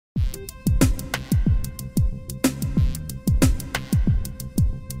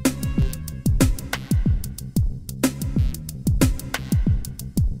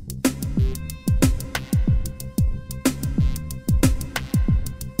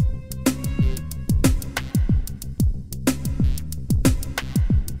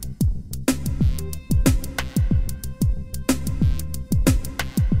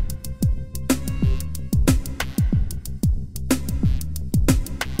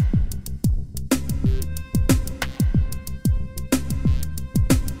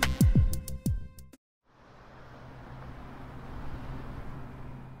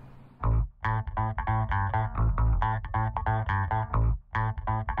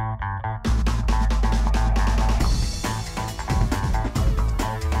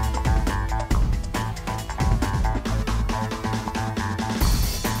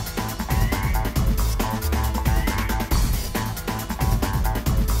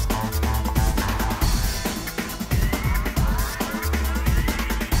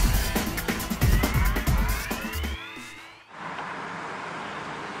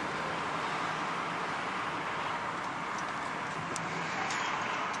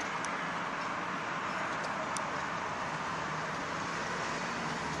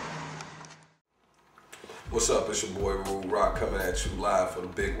What's up? It's your boy Rude Rock coming at you live for the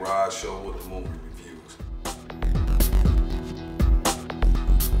Big Rod Show with the movie reviews.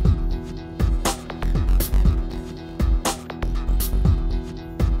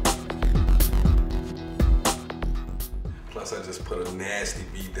 Plus, I just put a nasty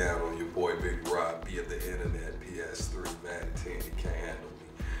beat down on your boy Big Rod, be at the internet, PS3, man, 10, he can't handle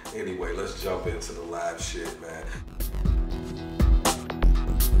me. Anyway, let's jump into the live shit, man.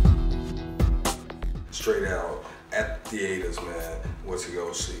 Straight out at the theaters, man. What you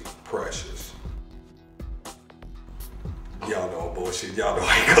gonna see? Precious. Y'all know bullshit. Y'all know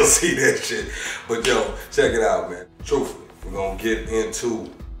I ain't gonna see that shit. But yo, check it out, man. Truthfully, we're gonna get into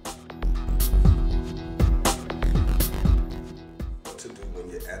what to do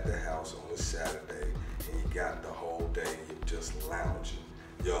when you're at the house on a Saturday and you got the whole day and you're just lounging.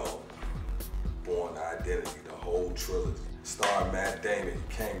 Yo, Bourne Identity, the whole trilogy. Star Matt Damon, you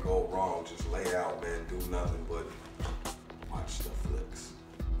can't go wrong. Just lay out, man, do nothing but watch the flicks.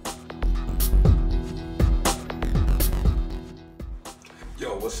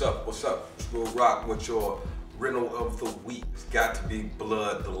 Yo, what's up? What's up? It's Lil Rock with your riddle of the week. It's got to be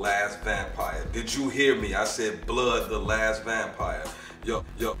Blood, the Last Vampire. Did you hear me? I said Blood, the Last Vampire. Yo,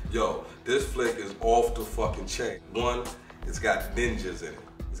 this flick is off the fucking chain. One, it's got ninjas in it.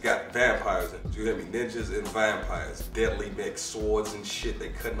 It's got vampires in it. You hear me? Ninjas and vampires. Deadly mix, swords and shit. They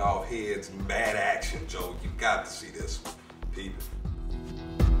cutting off heads. Mad action, Joe. You got to see this. People.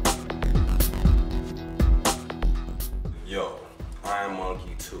 Yo, Iron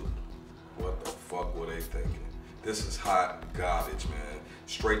Monkey 2. What the fuck were they thinking? This is hot garbage, man.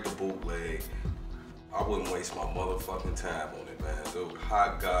 Straight to bootleg. I wouldn't waste my motherfucking time on it, man. Dude,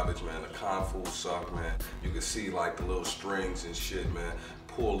 hot garbage, man. The Kung Fu suck, man. You can see like the little strings and shit, man.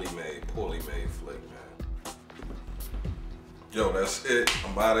 Poorly made flick, man. Yo, that's it.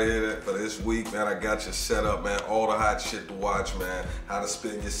 I'm out of here for this week, man. I got you set up, man. All the hot shit to watch, man. How to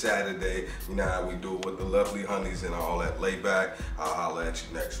spend your Saturday. You know how we do it with the lovely honeys and all that. Lay back. I'll holler at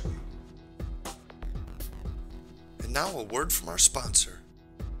you next week. And now a word from our sponsor.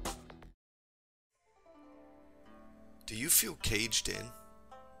 Do you feel caged in?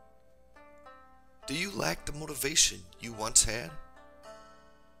 Do you lack the motivation you once had?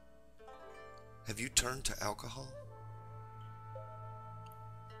 Have you turned to alcohol?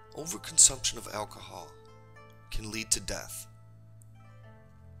 Overconsumption of alcohol can lead to death.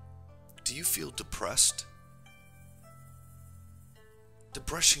 Do you feel depressed?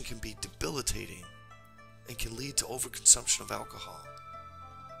 Depression can be debilitating and can lead to overconsumption of alcohol,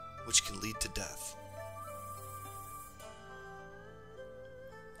 which can lead to death.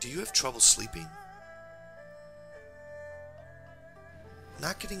 Do you have trouble sleeping?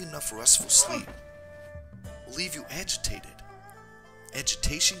 Not getting enough restful sleep will leave you agitated.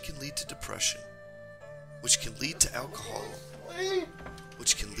 Agitation can lead to depression, which can lead to alcohol,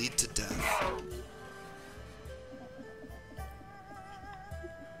 which can lead to death.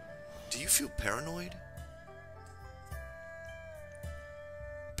 Do you feel paranoid?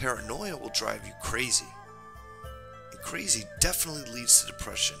 Paranoia will drive you crazy. And crazy definitely leads to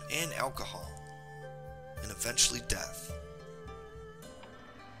depression and alcohol, and eventually death.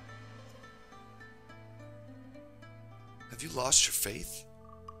 Have you lost your faith?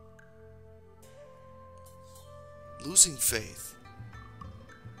 Losing faith,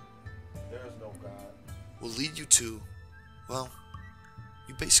 there is no God, will lead you to, well,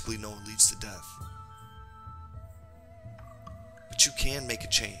 you basically know it leads to death. But you can make a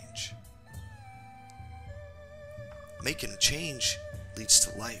change. Making a change leads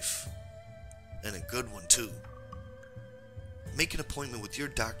to life, and a good one too. Make an appointment with your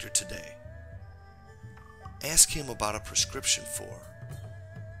doctor today. Ask him about a prescription for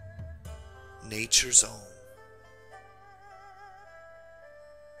Nature's Own.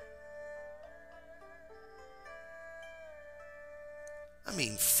 I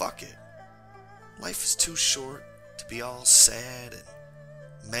mean, fuck it. Life is too short to be all sad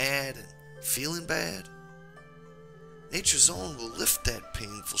and mad and feeling bad. Nature's Own will lift that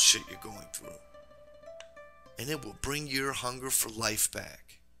painful shit you're going through, and it will bring your hunger for life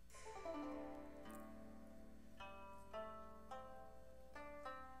back.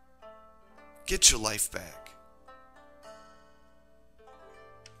 Get your life back.